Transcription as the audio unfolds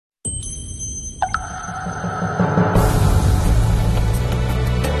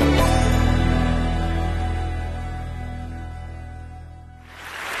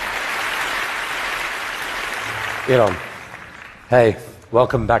Elon, hey,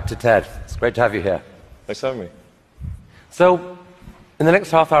 welcome back to TED. It's great to have you here. Thanks for having me. So, in the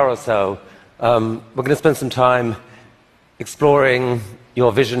next half hour or so, we're going to spend some time exploring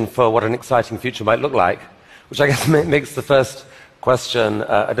your vision for what an exciting future might look like, which I guess makes the first question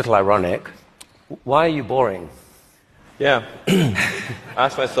a little ironic. Why are you boring? Yeah, I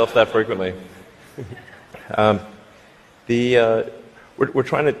ask myself that frequently. We're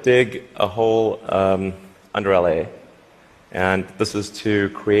trying to dig a hole under LA, and this is to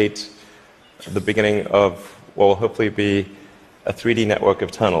create the beginning of what will hopefully be a 3D network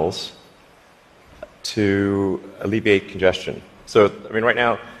of tunnels to alleviate congestion. So, I mean, right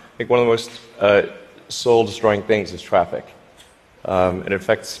now, I think one of the most soul-destroying things is traffic. It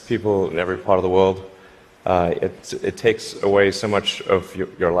affects people in every part of the world. It takes away so much of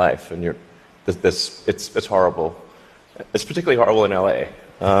your life, and it's horrible. It's particularly horrible in LA.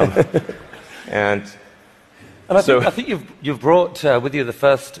 I think you've brought with you the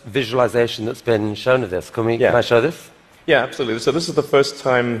first visualization that's been shown of this. Can I show this? Yeah, absolutely. So this is the first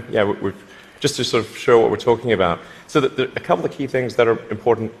time, just to sort of show what we're talking about. So there are a couple of key things that are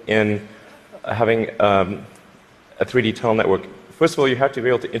important in having a 3D tunnel network. First of all, you have to be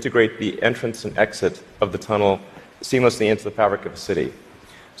able to integrate the entrance and exit of the tunnel seamlessly into the fabric of the city.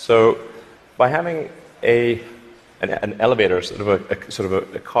 So by having an elevator, sort of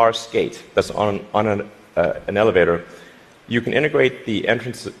a car skate that's on an elevator, you can integrate the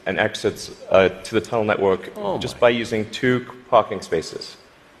entrance and exits to the tunnel network just by using 2 parking spaces.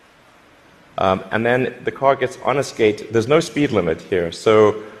 And then the car gets on a skate. There's no speed limit here,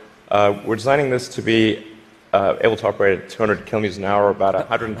 so we're designing this to be able to operate at 200 kilometers an hour, about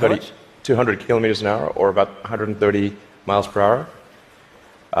 200 kilometers an hour, or about 130 miles per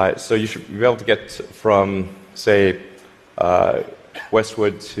hour. So you should be able to get from, say,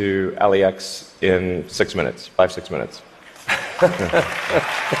 Westwood to LAX in 6 minutes, 5-6 minutes.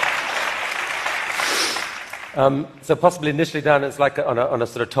 So possibly initially done as like on a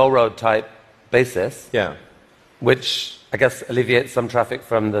sort of toll road type basis. Yeah. Which I guess alleviates some traffic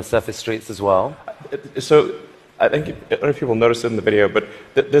from the surface streets as well. So I don't know if people noticed it in the video, but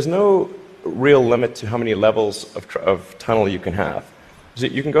there's no real limit to how many levels of tunnel you can have. So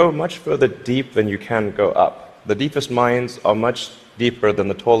you can go much further deep than you can go up. The deepest mines are much deeper than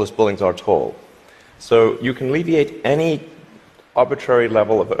the tallest buildings are tall. So you can alleviate any arbitrary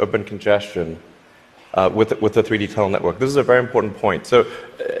level of urban congestion with the 3D tunnel network. This is a very important point. So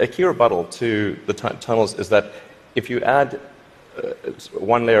a key rebuttal to the tunnels is that if you add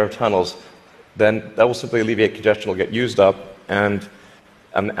one layer of tunnels, then that will simply alleviate congestion, will get used up, and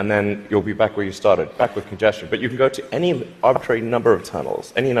then you'll be back where you started, back with congestion. But you can go to any arbitrary number of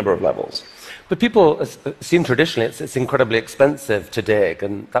tunnels, any number of levels. But people assume traditionally it's incredibly expensive to dig,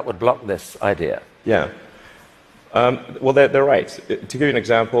 and that would block this idea. Yeah. Well, they're right. To give you an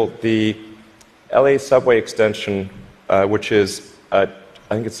example, the LA subway extension, which is, I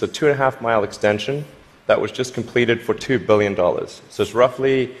think it's a 2.5-mile extension, that was just completed for $2 billion. So it's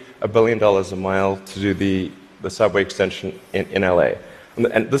roughly $1 billion a mile to do the subway extension in LA.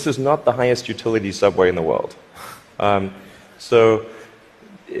 And this is not the highest utility subway in the world.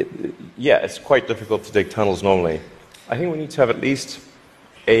 It's quite difficult to dig tunnels normally. I think we need to have at least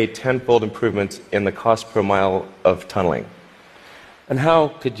a 10-fold improvement in the cost per mile of tunneling. And how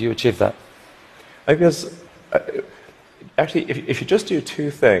could you achieve that? I guess, actually, if you just do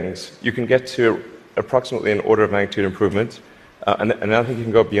 2 things, you can get to approximately an order of magnitude improvement, and I think you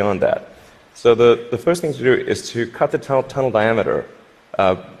can go beyond that. So the first thing to do is to cut the tunnel diameter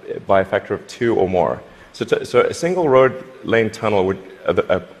by a factor of 2 or more. So a single road lane tunnel would,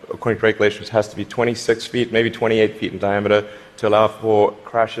 according to regulations, has to be 26 feet, maybe 28 feet in diameter to allow for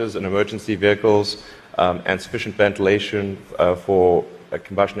crashes and emergency vehicles and sufficient ventilation for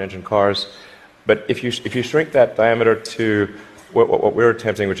combustion engine cars. But if you shrink that diameter to what we're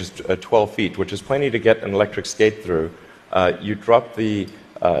attempting, which is 12 feet, which is plenty to get an electric skate through, you drop the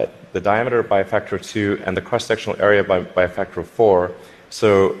diameter by a factor of 2 and the cross-sectional area by a factor of 4.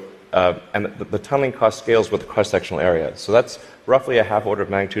 So, and the tunneling cost scales with the cross-sectional area. So that's roughly a half order of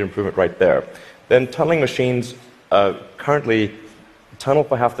magnitude improvement right there. Then tunneling machines currently tunnel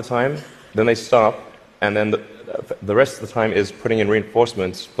for half the time, then they stop, and then the rest of the time is putting in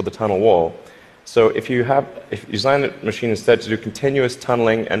reinforcements for the tunnel wall. So if you design the machine instead to do continuous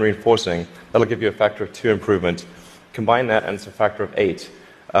tunneling and reinforcing, that'll give you a factor of 2 improvement. Combine that and it's a factor of 8.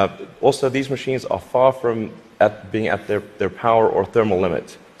 Also, these machines are far from being at their power or thermal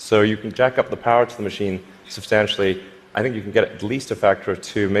limit. So you can jack up the power to the machine substantially. I think you can get at least a factor of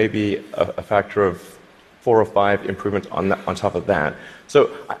 2, maybe a factor of 4 or 5 improvements on top of that. So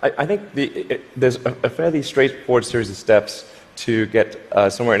I think there's a fairly straightforward series of steps to get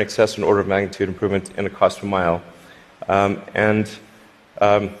somewhere in excess of an order of magnitude improvement in the cost per mile. Our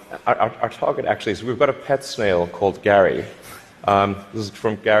target actually is we've got a pet snail called Gary. This is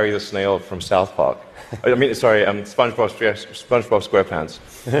from Gary the snail from South Park. I mean, sorry, SpongeBob SquarePants.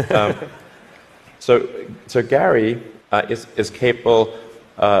 So Gary is capable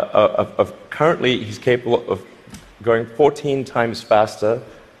currently he's capable of going 14 times faster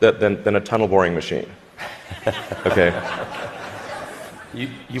than a tunnel boring machine. Okay.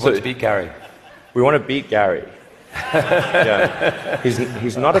 You want to beat Gary? We want to beat Gary. Yeah.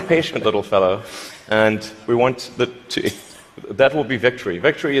 He's not a patient little fellow, and we want that will be victory.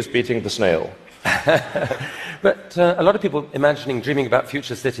 Victory is beating the snail. But a lot of people dreaming about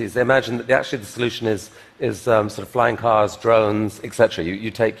future cities, they imagine that actually the solution is sort of flying cars, drones, etc. You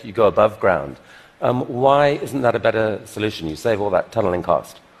go above ground. Why isn't that a better solution? You save all that tunneling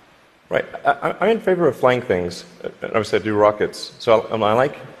cost. Right. I'm in favor of flying things. Obviously, I do rockets, so I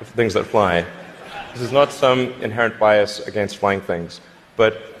like things that fly. This is not some inherent bias against flying things,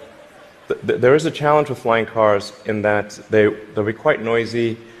 but there is a challenge with flying cars in that they'll be quite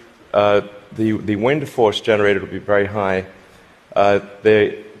noisy. The wind force generated will be very high. Let's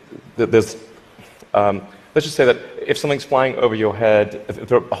just say that if something's flying over your head, if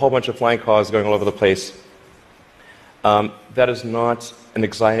there are a whole bunch of flying cars going all over the place, that is not an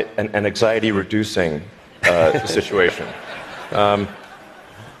anxiety-reducing situation.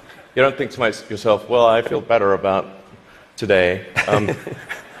 You don't think to yourself, well, I feel better about today.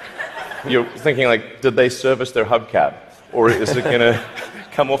 You're thinking, like, did they service their hubcap? Or is it going to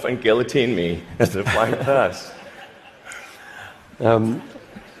come off and guillotine me as they're flying past? And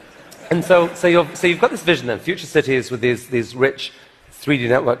so you've got this vision then, future cities with these rich 3D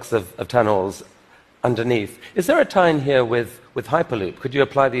networks of tunnels underneath. Is there a tie-in here with Hyperloop? Could you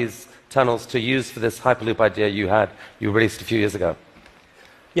apply these tunnels to use for this Hyperloop idea you released a few years ago?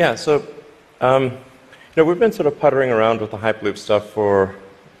 Yeah, so we've been sort of puttering around with the Hyperloop stuff for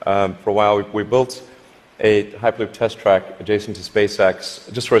a while. We built a Hyperloop test track adjacent to SpaceX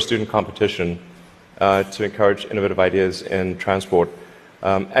just for a student competition to encourage innovative ideas in transport.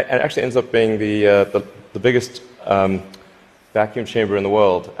 It actually ends up being the biggest vacuum chamber in the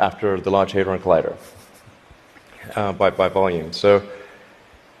world after the Large Hadron Collider by volume. So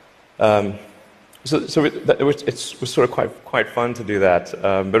it was sort of quite fun to do that,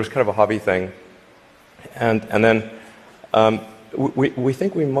 but it was kind of a hobby thing. And then we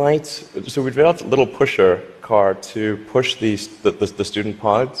think we might. So we developed a little pusher car to push the student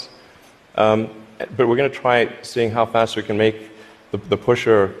pods, but we're going to try seeing how fast we can make the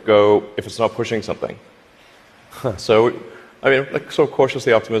pusher go if it's not pushing something. Huh. So, I mean, like, sort of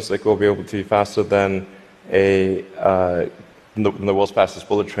cautiously optimistic we'll be able to be faster than the world's fastest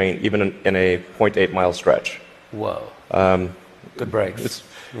bullet train, even in a 0.8 mile stretch. Whoa. Good brakes.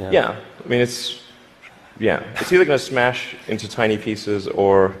 Yeah. I mean, it's either going to smash into tiny pieces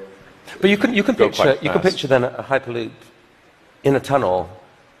or. But you can picture then a Hyperloop in a tunnel,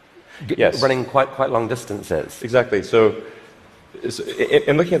 yes, running quite long distances. Exactly. So,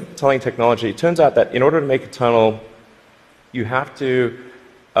 in looking at tunneling technology, it turns out that in order to make a tunnel, you have to,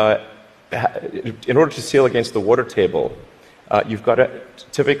 in order to seal against the water table, you've got to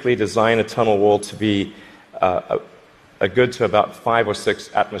typically design a tunnel wall to be a good to about 5 or 6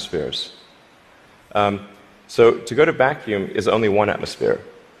 atmospheres. So to go to vacuum is only 1 atmosphere,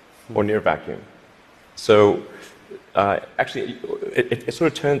 or near vacuum. So actually, it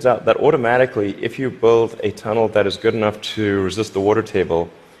sort of turns out that automatically, if you build a tunnel that is good enough to resist the water table,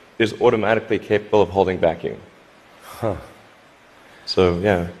 it is automatically capable of holding vacuum. Huh. So,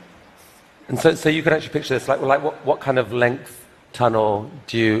 yeah. And so you could actually picture this, like what kind of length tunnel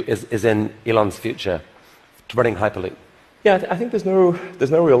is in Elon's future to running Hyperloop? Yeah, I think there's no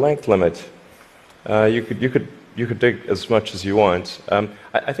real length limit. You could dig as much as you want.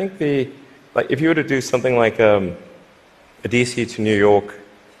 I think if you were to do something like a DC to New York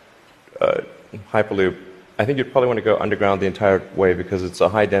Hyperloop, I think you'd probably want to go underground the entire way because it's a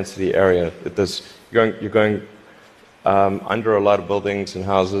high density area. You're going under a lot of buildings and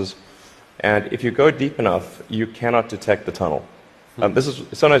houses, and if you go deep enough, you cannot detect the tunnel.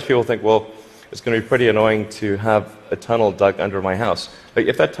 Sometimes people think, well, it's going to be pretty annoying to have a tunnel dug under my house. But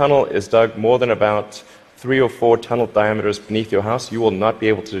if that tunnel is dug more than about 3 or 4 tunnel diameters beneath your house, you will not be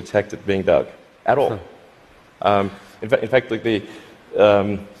able to detect it being dug at all. In fact, like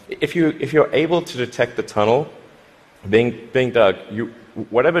if you're able to detect the tunnel being dug,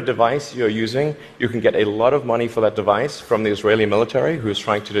 whatever device you're using, you can get a lot of money for that device from the Israeli military, who's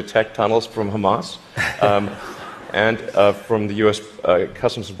trying to detect tunnels from Hamas, and from the U.S.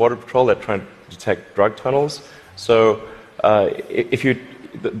 Customs and Border Patrol that trying to detect drug tunnels. So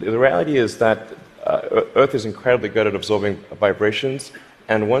the reality is that Earth is incredibly good at absorbing vibrations,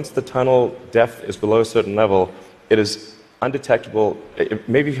 and once the tunnel depth is below a certain level, it is undetectable.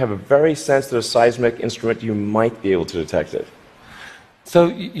 Maybe if you have a very sensitive seismic instrument, you might be able to detect it. So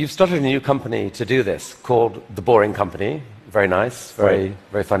you've started a new company to do this called The Boring Company. Very nice, very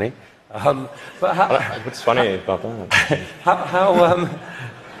funny. But what's funny about that? How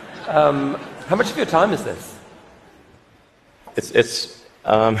much of your time is this? It's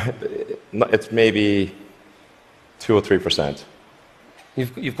maybe 2 or 3%.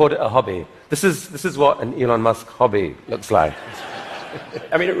 You've called it a hobby. This is what an Elon Musk hobby looks like.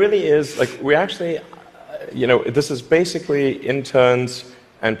 I mean, it really is. Like, we actually, this is basically interns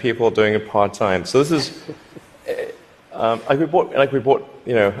and people doing it part-time. So this is, we bought,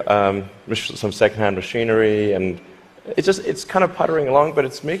 some second-hand machinery, and it's kind of puttering along, but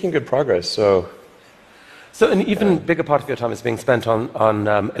it's making good progress. So an even bigger part of your time is being spent on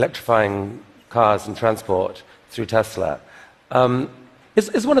electrifying cars and transport through Tesla.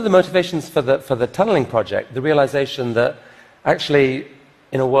 Is one of the motivations for the tunneling project the realization that actually,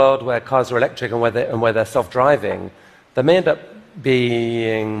 in a world where cars are electric and where they're self-driving, there may end up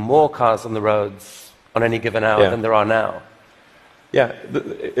being more cars on the roads on any given hour than there are now? Yeah,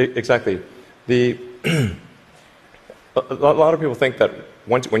 exactly. A lot of people think that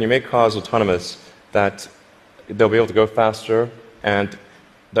when you make cars autonomous, that they'll be able to go faster and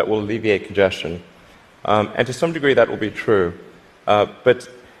that will alleviate congestion. And to some degree, that will be true. But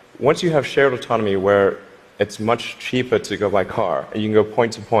once you have shared autonomy where it's much cheaper to go by car, and you can go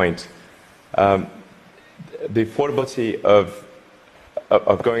point to point, the affordability of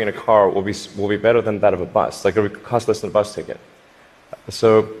going in a car will be better than that of a bus. Like, it will cost less than a bus ticket.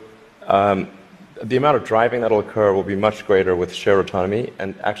 So the amount of driving that will occur will be much greater with shared autonomy,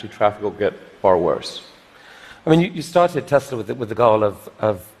 and actually traffic will get far worse. I mean, you started Tesla with the goal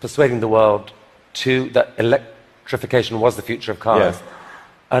of persuading the world that electrification was the future of cars. Yeah.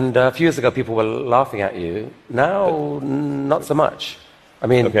 And a few years ago, people were laughing at you. Now, not so much. I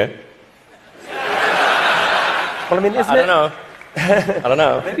mean... Okay. Well, I mean, I don't know. I don't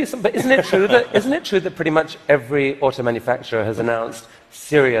know. But isn't it true that pretty much every auto manufacturer has announced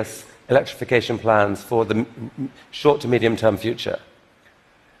serious electrification plans for the short to medium term future?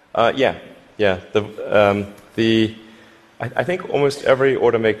 Yeah. I think almost every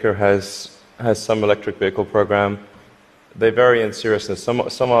automaker has some electric vehicle program. They vary in seriousness.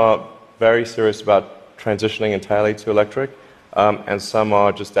 Some are very serious about transitioning entirely to electric, and some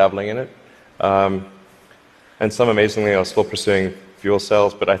are just dabbling in it. And some, amazingly, are still pursuing fuel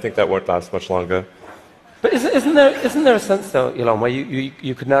cells, but I think that won't last much longer. But isn't there a sense, though, Elon, where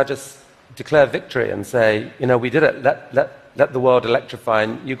you could now just declare victory and say, we did it, let the world electrify,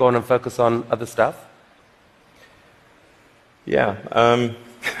 and you go on and focus on other stuff? Yeah.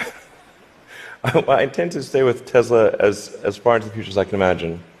 I intend to stay with Tesla as far into the future as I can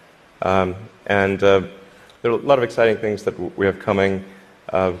imagine. And there are a lot of exciting things that we have coming.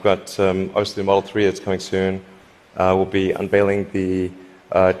 We've got, obviously, the Model 3 that's coming soon. We'll be unveiling the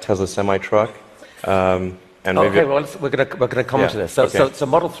Tesla semi-truck. We're going to come to this. So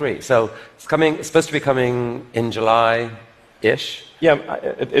Model 3. So it's supposed to be coming in July-ish. Yeah,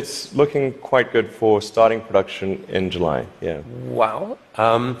 it's looking quite good for starting production in July. Yeah. Wow.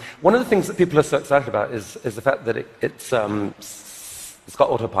 One of the things that people are so excited about is the fact that it's got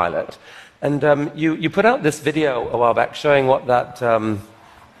autopilot. And you put out this video a while back showing what that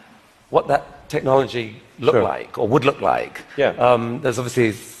technology looked like, or would look like. Yeah. There's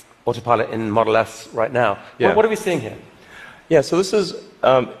obviously autopilot in Model S right now. Yeah. What are we seeing here? Yeah, so this is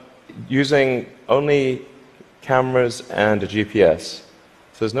using only cameras and a GPS.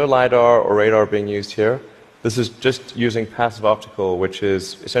 So there's no LiDAR or radar being used here. This is just using passive optical, which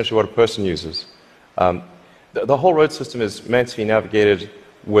is essentially what a person uses. The whole road system is meant to be navigated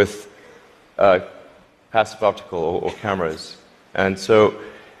with passive optical or cameras. And so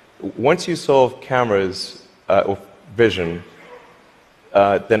once you solve cameras or vision,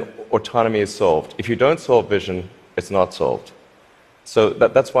 then autonomy is solved. If you don't solve vision, it's not solved. So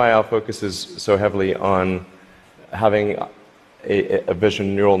that's why our focus is so heavily on having a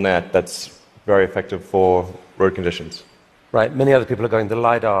vision neural net that's very effective for road conditions. Right. Many other people are going the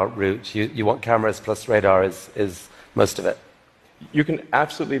LiDAR route. You want cameras plus radar is most of it. You can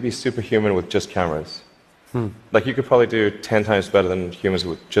absolutely be superhuman with just cameras. Like, you could probably do 10 times better than humans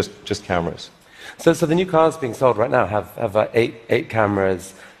with just cameras. So the new cars being sold right now have eight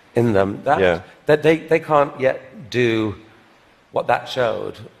cameras in them. That they can't yet do what that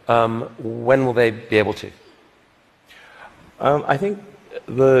showed. When will they be able to? I think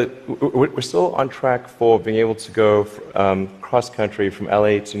we're still on track for being able to go cross-country from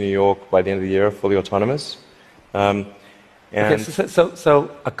LA to New York by the end of the year, fully autonomous. Okay,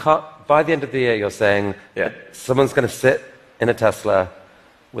 so a car, by the end of the year, you're saying someone's going to sit in a Tesla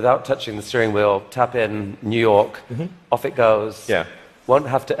without touching the steering wheel, tap in New York, off it goes, won't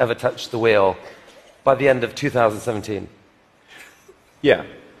have to ever touch the wheel by the end of 2017? Yeah,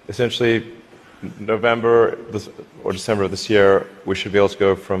 essentially November or December of this year, we should be able to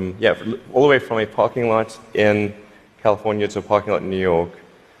go from, all the way from a parking lot in California to a parking lot in New York,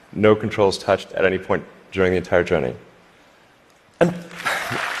 no controls touched at any point during the entire journey. Amazing.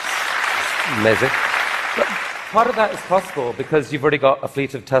 But part of that is possible because you've already got a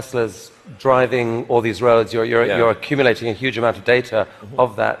fleet of Teslas driving all these roads. You're accumulating a huge amount of data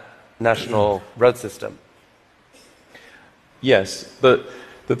of that national road system. Yes. The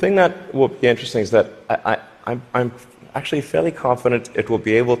thing that will be interesting is that I'm actually fairly confident it will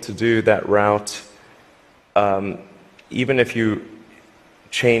be able to do that route even if you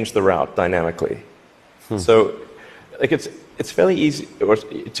change the route dynamically. So, like it's fairly easy.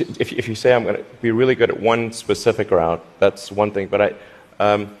 If you say I'm going to be really good at one specific route, that's one thing. But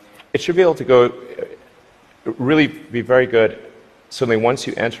it should be able to go really be very good. Certainly, once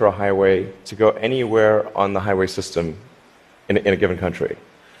you enter a highway, to go anywhere on the highway system in a given country.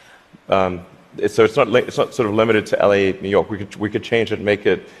 So it's not sort of limited to LA, New York. We could change it and make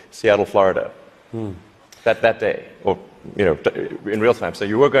it Seattle, Florida, that day, or in real time. So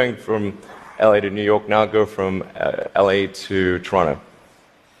you were going from LA to New York, now go from LA to Toronto.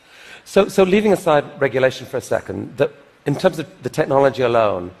 So leaving aside regulation for a second, in terms of the technology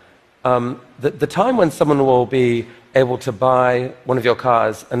alone, the time when someone will be able to buy one of your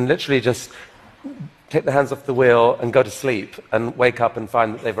cars and literally just take their hands off the wheel and go to sleep and wake up and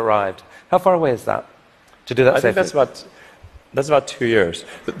find that they've arrived, how far away is that to do that safely? I think that's about 2 years.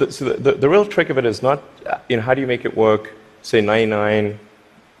 So the real trick of it is not, how do you make it work, say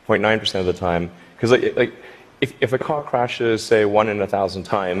 99.9% of the time? Because if a car crashes, say 1 in 1,000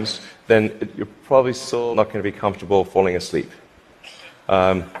 times, then you're probably still not going to be comfortable falling asleep.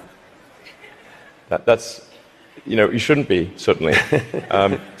 That's you shouldn't be, certainly.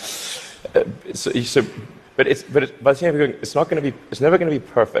 But by the same time, it's never going to be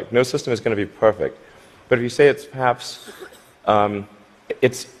perfect. No system is going to be perfect. But if you say it's perhaps, the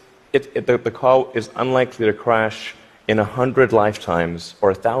car is unlikely to crash in 100 lifetimes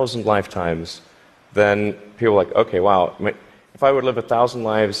or 1,000 lifetimes, then people are like, okay, wow, if I would live 1,000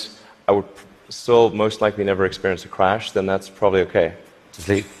 lives, I would still most likely never experience a crash, then that's probably okay. To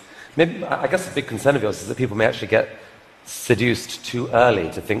sleep. Maybe, I guess a big concern of yours is that people may actually get seduced too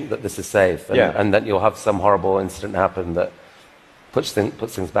early to think that this is safe, and that you'll have some horrible incident happen that puts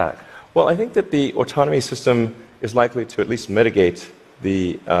things back. Well, I think that the autonomy system is likely to at least mitigate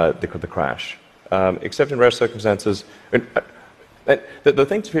the crash, except in rare circumstances. The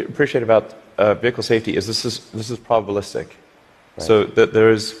thing to appreciate about vehicle safety is this is probabilistic. Right. So that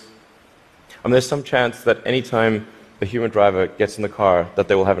there's some chance that any time the human driver gets in the car that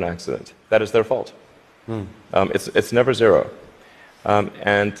they will have an accident. That is their fault. It's never zero.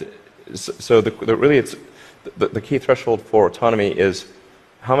 And so the key threshold for autonomy is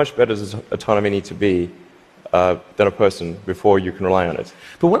how much better does autonomy need to be than a person before you can rely on it.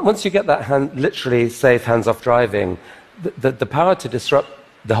 But once you get that literally safe hands-off driving, the power to disrupt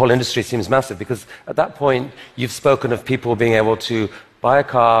the whole industry seems massive, because at that point you've spoken of people being able to buy a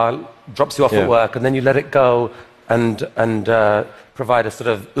car, drops you off at work, and then you let it go and provide a sort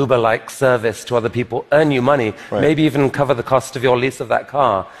of Uber-like service to other people, earn you money, maybe even cover the cost of your lease of that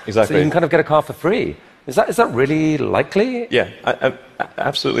car. Exactly. So you can kind of get a car for free. Is that really likely? Yeah,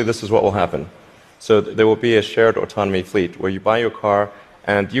 absolutely. This is what will happen. So there will be a shared autonomy fleet where you buy your car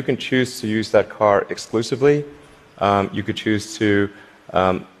and you can choose to use that car exclusively. You could choose to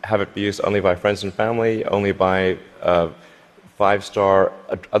have it be used only by friends and family, only by 5-star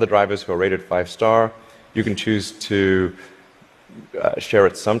other drivers who are rated 5-star. You can choose to share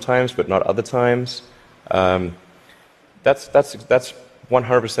it sometimes, but not other times. That's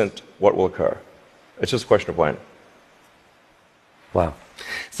 100% what will occur. It's just a question of when. Wow.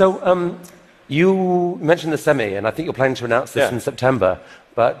 So you mentioned the Semi, and I think you're planning to announce this in September.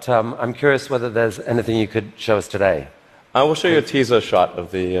 But I'm curious whether there's anything you could show us today. I will show you a teaser shot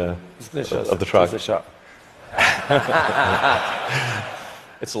of the truck. Teaser shot.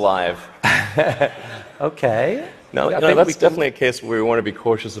 It's live. Okay. No, I no, think that's definitely a case where we want to be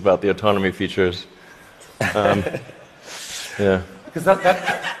cautious about the autonomy features. Yeah. Because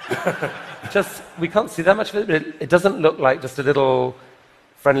just we can't see that much of it. It doesn't look like just a little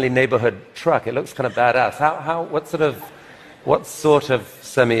friendly neighborhood truck. It looks kind of badass. What sort of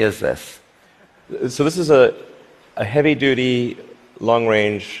semi is this? So this is a heavy-duty,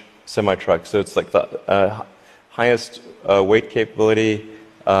 long-range semi-truck. So it's like the highest weight capability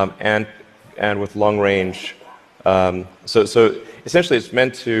and with long range. So essentially, it's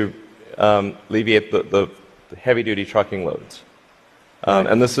meant to alleviate the heavy-duty trucking loads.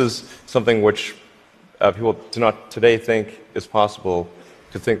 And this is something which people do not today think is possible,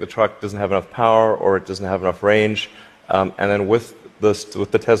 to think the truck doesn't have enough power or it doesn't have enough range. And then with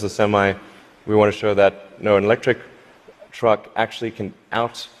the Tesla Semi, we want to show that an electric truck actually can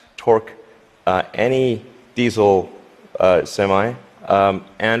out-torque any diesel semi.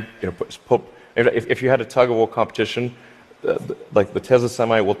 And if you had a tug-of-war competition, like the Tesla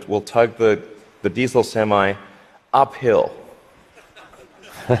Semi will tug the diesel Semi uphill.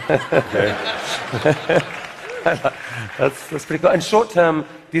 That's pretty cool. And short term,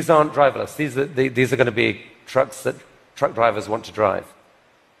 these aren't driverless. These are going to be trucks that truck drivers want to drive.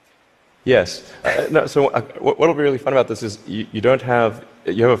 Yes. No, so what will be really fun about this is you have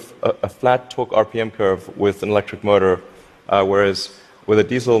a flat torque RPM curve with an electric motor, whereas with a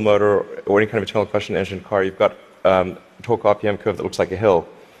diesel motor or any kind of internal combustion engine car, you've got a torque RPM curve that looks like a hill.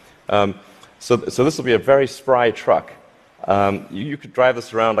 So this will be a very spry truck. You could drive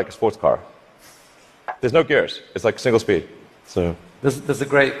this around like a sports car. There's no gears. It's like single speed. So there's a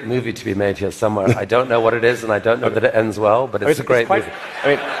great movie to be made here somewhere. I don't know what it is, and I don't know that it ends well, but it's a great movie.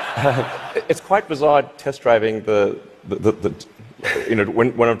 It's quite bizarre test driving when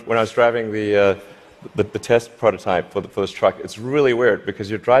I was driving the test prototype for this truck. It's really weird because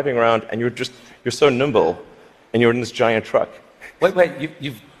you're driving around and you're so nimble, and you're in this giant truck. Wait,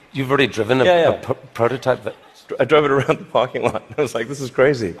 you've already driven a prototype? I drove it around the parking lot. I was like, this is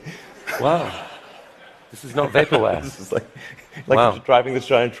crazy. Wow. This is not vaporware. This is like wow. Driving this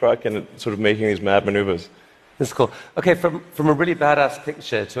giant truck and sort of making these mad maneuvers. This is cool. Okay, from a really badass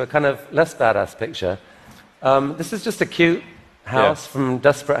picture to a kind of less badass picture, this is just a cute house from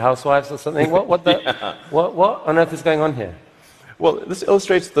Desperate Housewives or something. What on earth is going on here? Well, this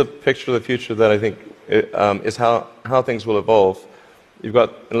illustrates the picture of the future that I think is how things will evolve. You've got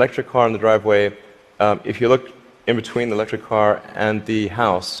an electric car in the driveway. If you look in between the electric car and the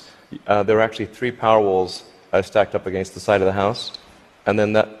house, there are actually 3 power walls stacked up against the side of the house, and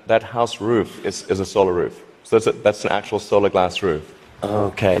then that house roof is a solar roof. So that's an actual solar glass roof.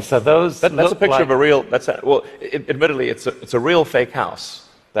 Okay, so that's a picture of a real. Admittedly, it's a real fake house.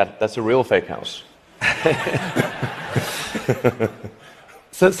 That's a real fake house.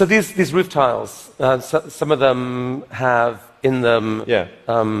 So these roof tiles, some of them have in them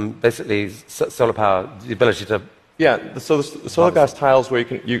basically solar power, the ability to. Yeah, so the solar glass tiles where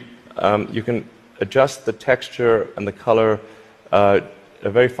you can adjust the texture and the color at a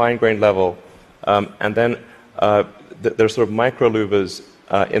very fine-grained level, and then there are sort of micro louvers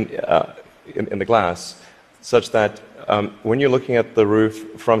in the glass, such that when you're looking at the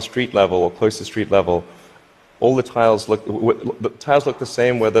roof from street level or close to street level, all the tiles look the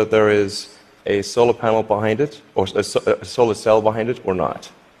same whether there is a solar panel behind it or a solar cell behind it or not.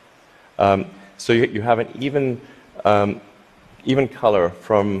 So you have an even color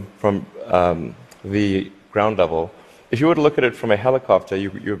from the ground level. If you were to look at it from a helicopter, you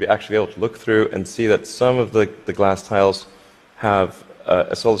would be actually able to look through and see that some of the glass tiles have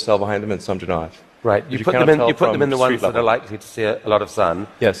a solar cell behind them and some do not. Right. You put them in the ones that are likely to see a lot of sun.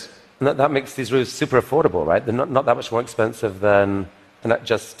 Yes. And that makes these roofs super affordable, right? They're not that much more expensive than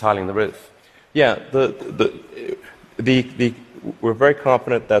just tiling the roof. Yeah. We're very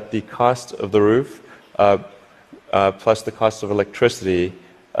confident that the cost of the roof plus the cost of electricity,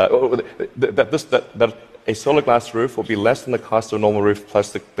 that a solar glass roof will be less than the cost of a normal roof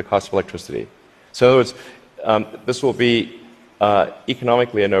plus the cost of electricity. So in other words, this will be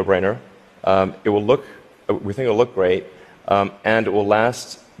economically a no-brainer. We think it will look great, and it will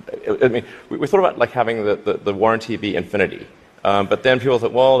last. I mean, we thought about like having the warranty be infinity, but then people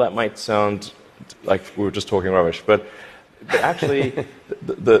thought, well, that might sound like we were just talking rubbish. But actually,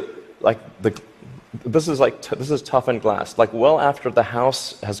 this is toughened glass. Like well after the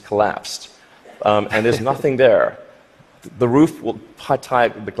house has collapsed, and there's nothing there, the roof will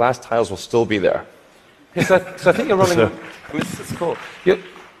the glass tiles will still be there. Okay, so I think you're rolling. This is cool.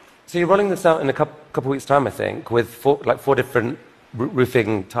 So you're rolling this out in a couple weeks' time, I think, with four different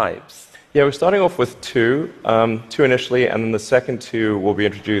roofing types. Yeah, we're starting off with two initially, and then the second 2 will be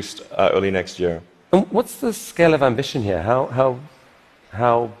introduced early next year. And what's the scale of ambition here?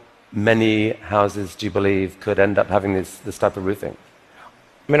 How many houses do you believe could end up having this type of roofing?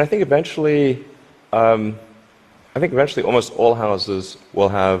 I mean, I think eventually almost all houses will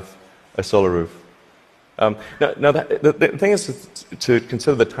have a solar roof. Now the thing is to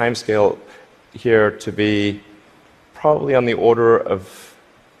consider the time scale here to be probably on the order of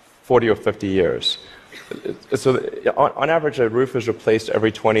 40 or 50 years. So on average, a roof is replaced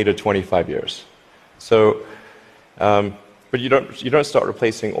every 20 to 25 years. So, but you don't start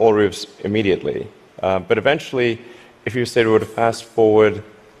replacing all roofs immediately. But eventually, if you say we were to fast forward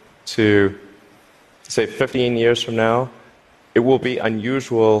to, say, 15 years from now, it will be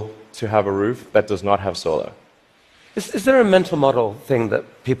unusual to have a roof that does not have solar. Is there a mental model thing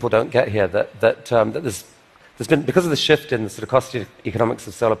that people don't get here that there's been, because of the shift in the sort of cost economics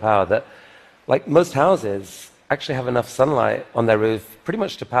of solar power, that like most houses actually have enough sunlight on their roof pretty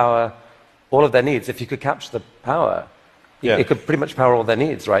much to power all of their needs. If you could capture the power, it could pretty much power all their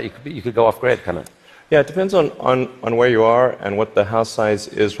needs, right? You could go off grid, kind of. Yeah, it depends on where you are and what the house size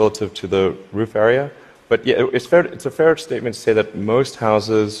is relative to the roof area. But yeah, it's a fair statement to say that most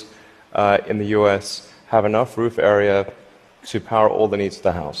houses in the US have enough roof area to power all the needs of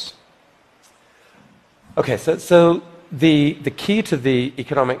the house. Okay, so the key to the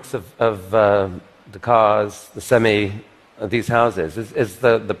economics of the cars, the these houses, is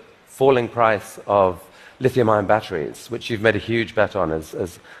the falling price of lithium-ion batteries, which you've made a huge bet on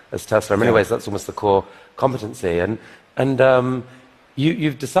as Tesla. In many ways, that's almost the core competency. And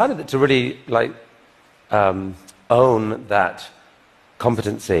you've decided that to really own that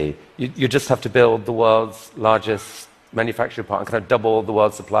competency, you just have to build the world's largest manufacturing plant and kind of double the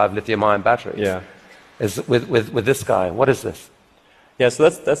world's supply of lithium-ion batteries. Yeah. With this guy. What is this? Yeah, so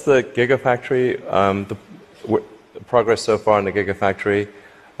that's the Gigafactory. The progress so far in the Gigafactory.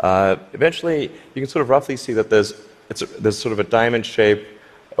 Eventually, you can sort of roughly see that there's sort of a diamond shape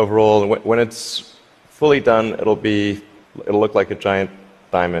overall, and when it's fully done, it'll look like a giant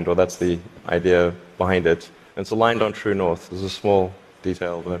diamond, or that's the idea behind it. And it's aligned on true north. There's a small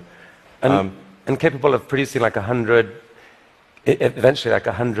detail there. And capable of producing eventually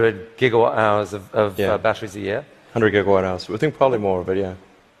 100 gigawatt hours of batteries a year? 100 gigawatt hours. We think probably more, but yeah.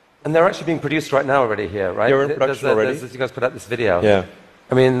 And they're actually being produced right now already here, right? Yeah, we're in production already. You guys put out this video. Yeah.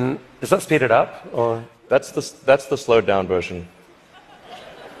 I mean, does that speed it up, or? That's the slowed down version.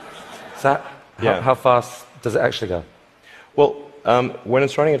 So how fast does it actually go? Well, when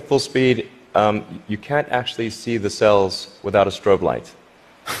it's running at full speed, you can't actually see the cells without a strobe light.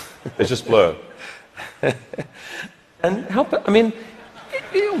 It's just blur. And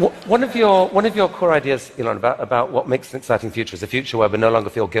one of your core ideas, Elon, about what makes an exciting future is a future where we no longer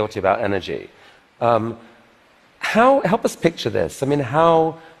feel guilty about energy. Help us picture this. I mean,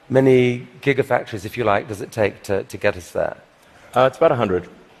 how many gigafactories, if you like, does it take to get us there? It's about 100,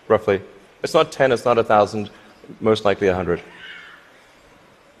 roughly. It's not 10, it's not 1,000, most likely 100.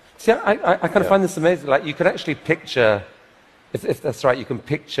 See, I kind of find this amazing. Like, you can actually picture, if that's right, you can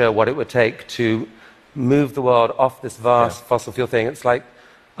picture what it would take to move the world off this vast fossil fuel thing. It's like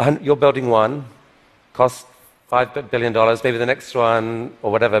you're building one, costs $5 billion, maybe the next one,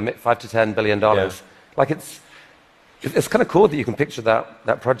 or whatever, $5 to $10 billion. Yeah. Like, it's kind of cool that you can picture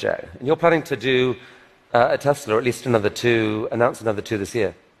that project. And you're planning to do a Tesla, or at least announce another two this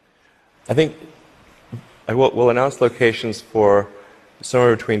year. I think we'll announce locations for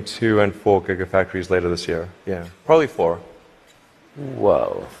somewhere between 2 and 4 gigafactories later this year. Yeah, probably 4.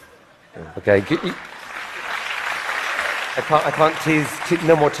 Whoa. Yeah. Okay. I can't tease.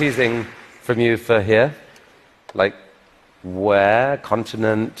 No more teasing from you for here. Like, where?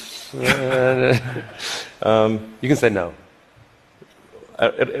 Continent? You can say no.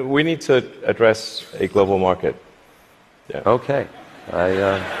 We need to address a global market. Yeah. Okay.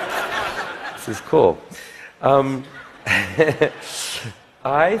 This is cool.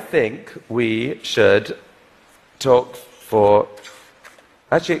 I think we should talk for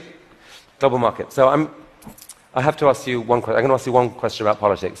global market. So I have to ask you one question. I'm going to ask you one question about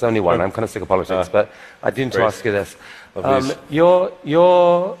politics. Only one. I'm kind of sick of politics, but I do need to ask you this.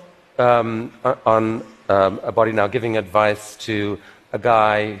 You're on a body now giving advice to a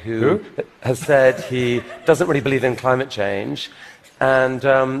guy who has said he doesn't really believe in climate change. And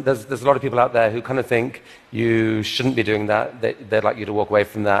there's a lot of people out there who kind of think you shouldn't be doing that. They'd like you to walk away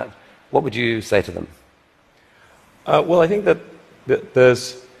from that. What would you say to them? Well, I think that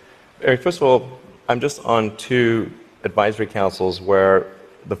there's... First of all, I'm just on 2 advisory councils where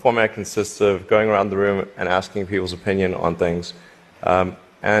the format consists of going around the room and asking people's opinion on things.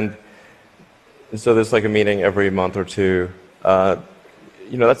 And so there's like a meeting every month or 2.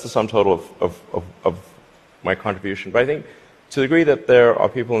 that's the sum total of my contribution. But I think to the degree that there are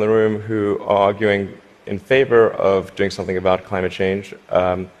people in the room who are arguing in favor of doing something about climate change,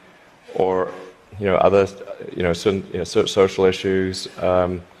 or other certain social issues.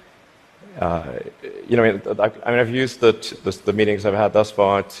 I've used the meetings I've had thus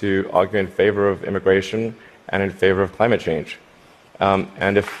far to argue in favor of immigration and in favor of climate change.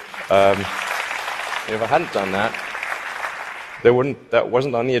 And if I hadn't done that, that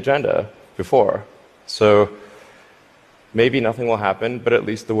wasn't on the agenda before. So maybe nothing will happen, but at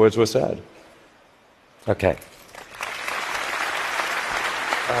least the words were said. Okay.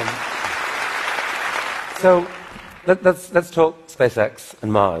 So let's talk SpaceX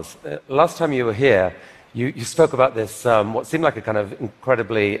and Mars. Last time you were here, you spoke about this, what seemed like a kind of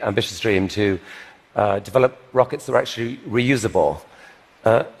incredibly ambitious dream to develop rockets that are actually reusable.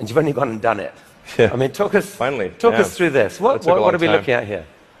 And you've only gone and done it. Yeah. I mean, talk us through this. What are we looking at here?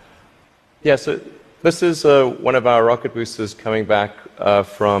 Yeah, so this is one of our rocket boosters coming back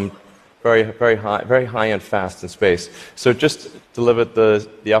from very high and fast in space. So just delivered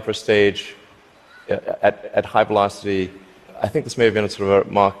the upper stage at high velocity. I think this may have been a sort of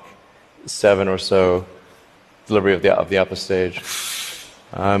a Mach 7 or so delivery of the upper stage.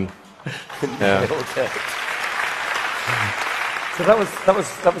 Yeah. So that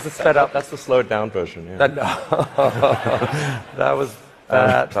was a sped up. That's the slowed down version. Yeah. That was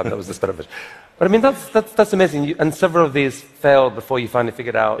the sped up version. But I mean, that's amazing. And several of these failed before you finally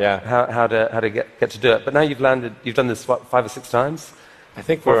figured out how to get to do it. But now you've done this, what, 5 or 6 times? I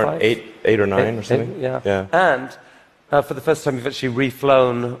think we're 8 or 9 or something. Yeah. And for the first time, you've actually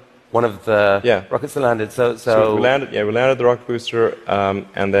reflown one of the rockets that landed. So we landed the rocket booster,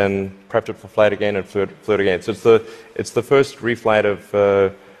 and then prepped it for flight again and flew it again. So it's the first reflight of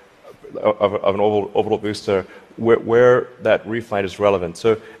an orbital booster where that reflight is relevant.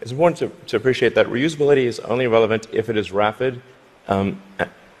 So it's important to appreciate that reusability is only relevant if it is rapid and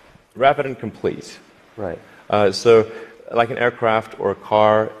complete. Right. So like an aircraft or a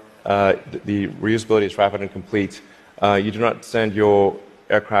car, the reusability is rapid and complete. You do not send your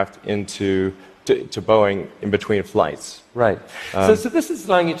aircraft to Boeing in between flights. Right. So this is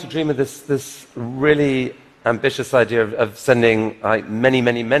allowing you to dream of this really ambitious idea of sending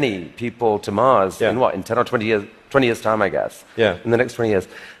many people to Mars in 10 or 20 years time, I guess. Yeah. In the next 20 years.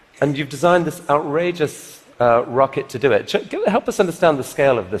 And you've designed this outrageous rocket to do it. Help us understand the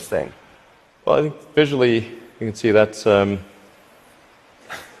scale of this thing. Well, I think visually you can see that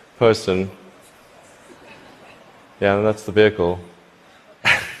person. Yeah, and that's the vehicle.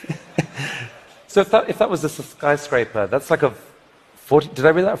 So if that was a skyscraper, that's like a 40. Did I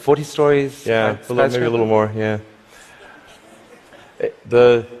read that? 40 stories. Yeah, maybe a little more. Yeah.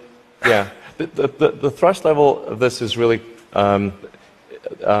 The thrust level of this is really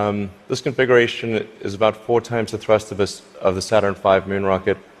this configuration is about 4 times the thrust of the Saturn V moon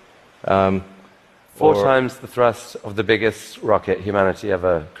rocket. 4 times the thrust of the biggest rocket humanity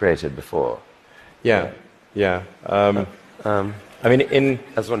ever created before. Yeah. I mean,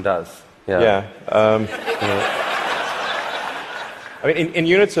 as one does. Yeah. I mean, in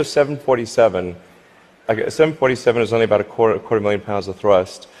units of 747, 747 is only about a quarter million pounds of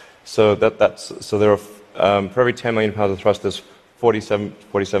thrust. So there are for every 10 million pounds of thrust, there's 47.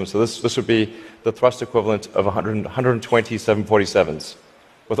 So this would be the thrust equivalent of 120 747s,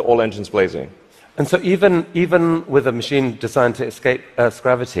 with all engines blazing. And so even with a machine designed to escape Earth's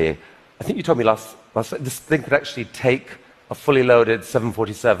gravity, I think you told me last this thing could actually take a fully loaded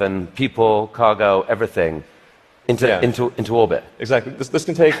 747, people, cargo, everything, into orbit. Exactly. This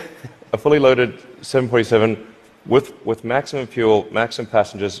can take a fully loaded 747 with maximum fuel, maximum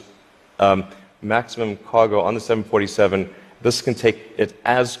passengers, maximum cargo on the 747. This can take it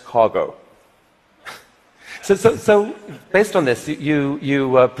as cargo. So based on this,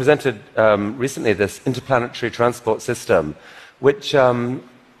 you presented recently this interplanetary transport system, which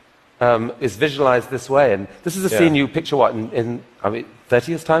is visualized this way. And this is a scene you picture, what, in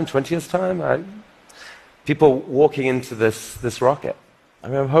 30 years' time, 20 years' time? People walking into this rocket. I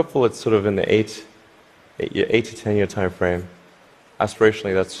mean, I'm hopeful it's sort of in the 8 to 10 year time frame.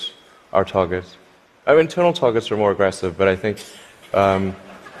 Aspirationally, that's our target. Our internal targets are more aggressive, but I think,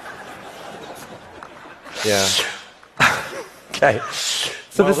 Okay.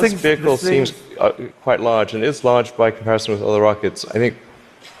 So this vehicle seems quite large, and is large by comparison with other rockets. I think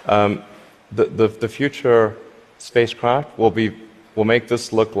the future spacecraft will make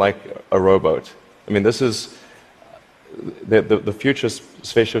this look like a rowboat. I mean, this is the future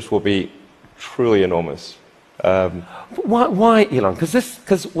spaceships will be truly enormous. Why, Elon?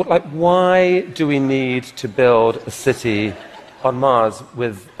 Because why do we need to build a city on Mars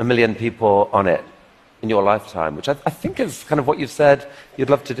with 1 million people on it in your lifetime, which I think is kind of what you've said you'd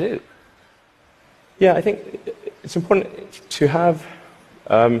love to do. Yeah, I think it's important to have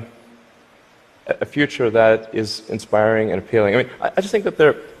a future that is inspiring and appealing. I mean, I just think that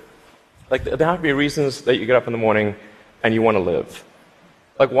there have to be reasons that you get up in the morning and you want to live.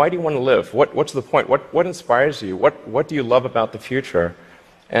 Like, why do you want to live? What's the point? What inspires you? What do you love about the future?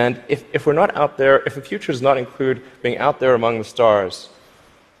 And if we're not out there, if the future does not include being out there among the stars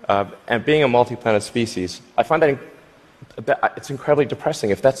and being a multi-planet species, I find that it's incredibly depressing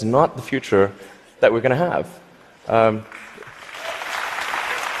if that's not the future that we're going to have.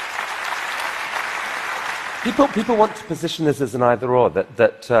 People want to position this as an either-or,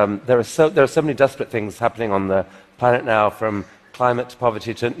 that there are so many desperate things happening on the planet now, from climate to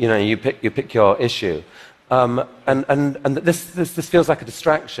poverty to, you pick your issue. And this feels like a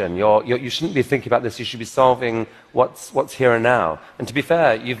distraction. You shouldn't be thinking about this. You should be solving what's here and now. And to be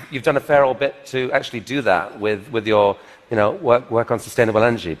fair, you've done a fair old bit to actually do that with your work on sustainable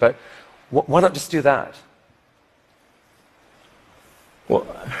energy. But why not just do that? Well,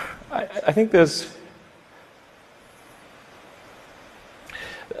 I think I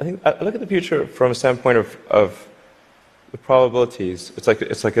look at the future from a standpoint of the probabilities. It's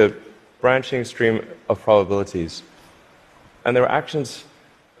like a branching stream of probabilities. And there are actions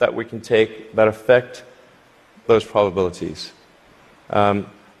that we can take that affect those probabilities,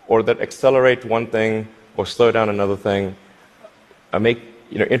 or that accelerate one thing or slow down another thing,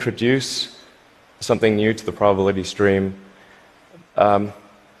 introduce something new to the probability stream.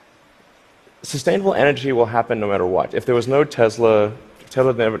 Sustainable energy will happen no matter what. If there was no Tesla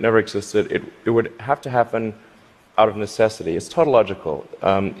never existed, it would have to happen out of necessity. It's tautological.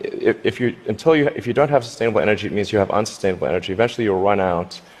 If you don't have sustainable energy, it means you have unsustainable energy. Eventually, you'll run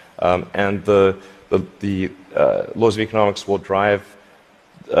out, and the laws of economics will drive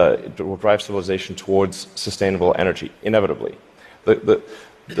civilization towards sustainable energy inevitably.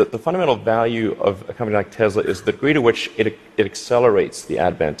 The fundamental value of a company like Tesla is the degree to which it accelerates the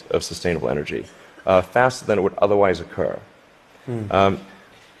advent of sustainable energy faster than it would otherwise occur.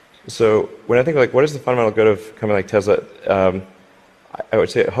 So when I think what is the fundamental good of a company like Tesla, I would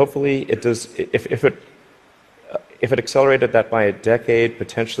say hopefully it does. If it accelerated that by a decade,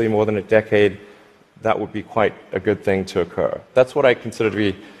 potentially more than a decade, that would be quite a good thing to occur. That's what I consider to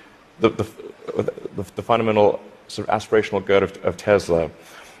be the fundamental sort of aspirational good of Tesla.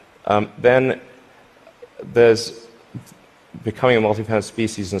 Then there's becoming a multi-planet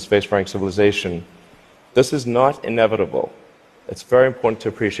species and spacefaring civilization. This is not inevitable. It's very important to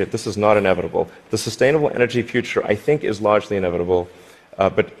appreciate this is not inevitable. The sustainable energy future, I think, is largely inevitable,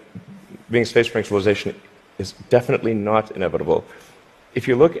 but being a spacefaring civilization is definitely not inevitable. If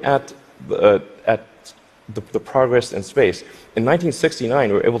you look at the progress in space, in 1969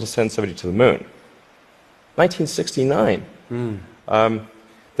 we were able to send somebody to the moon. 1969.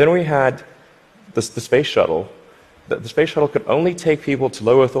 Then we had the space shuttle. The space shuttle could only take people to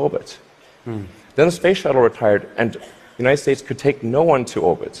low Earth orbit. Then the space shuttle retired, and the United States could take no one to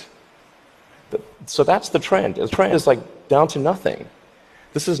orbit. So that's the trend. The trend is down to nothing.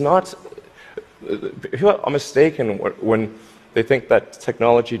 This is not. People are mistaken when they think that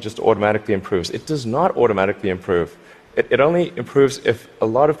technology just automatically improves. It does not automatically improve. It only improves if a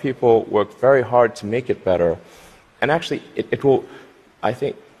lot of people work very hard to make it better. And actually, it will, I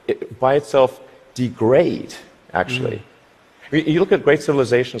think, by itself degrade, actually. You look at great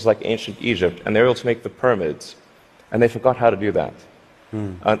civilizations like ancient Egypt, and they were able to make the pyramids, and they forgot how to do that.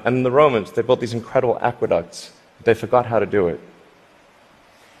 And the Romans, they built these incredible aqueducts. They forgot how to do it.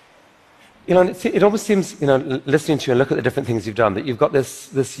 It almost seems, listening to you and look at the different things you've done, that you've got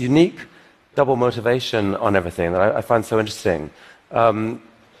this unique double motivation on everything that I find so interesting.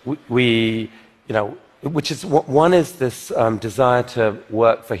 Which is one is this desire to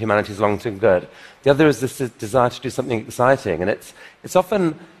work for humanity's long-term good. The other is this desire to do something exciting, and it's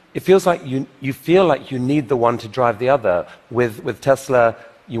often it feels like you feel like you need the one to drive the other. With Tesla,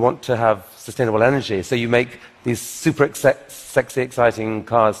 you want to have sustainable energy, so you make these super sexy, exciting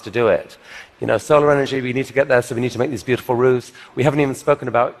cars to do it. Solar energy, we need to get there, so we need to make these beautiful roofs. We haven't even spoken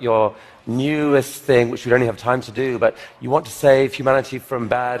about your newest thing, which we don't have time to do, but you want to save humanity from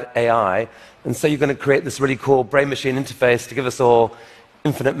bad AI, and so you're going to create this really cool brain-machine interface to give us all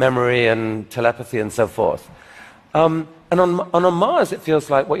infinite memory and telepathy and so forth. And on Mars, it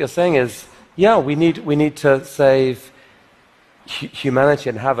feels like what you're saying is, yeah, we need to save humanity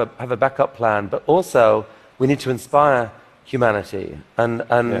and have a backup plan, but also we need to inspire humanity, and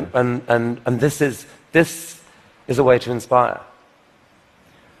this is a way to inspire.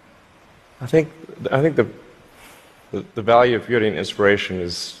 I think the value of beauty and inspiration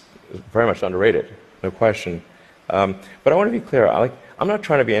is very much underrated, no question. But I want to be clear. I'm not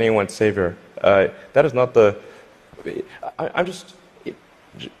trying to be anyone's savior. That is not the. I'm just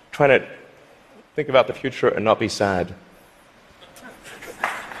trying to think about the future and not be sad.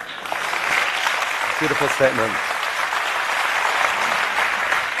 Beautiful statement.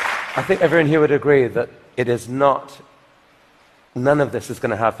 I think everyone here would agree that it is not. None of this is going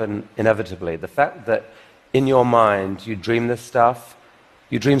to happen inevitably. The fact that in your mind you dream this stuff,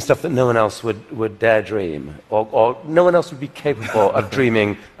 you dream stuff that no one else would dare dream, or no one else would be capable of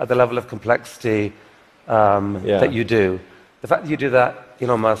dreaming at the level of complexity that you do. The fact that you do that,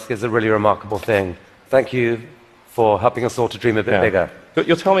 Elon Musk, is a really remarkable thing. Thank you for helping us all to dream a bit bigger.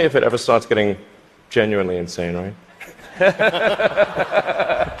 You'll tell me if it ever starts getting genuinely insane, right? Thank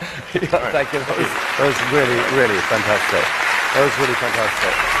you. That was really, really fantastic. That was really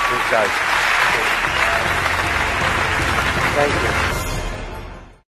fantastic. Thanks, guys. Thank you.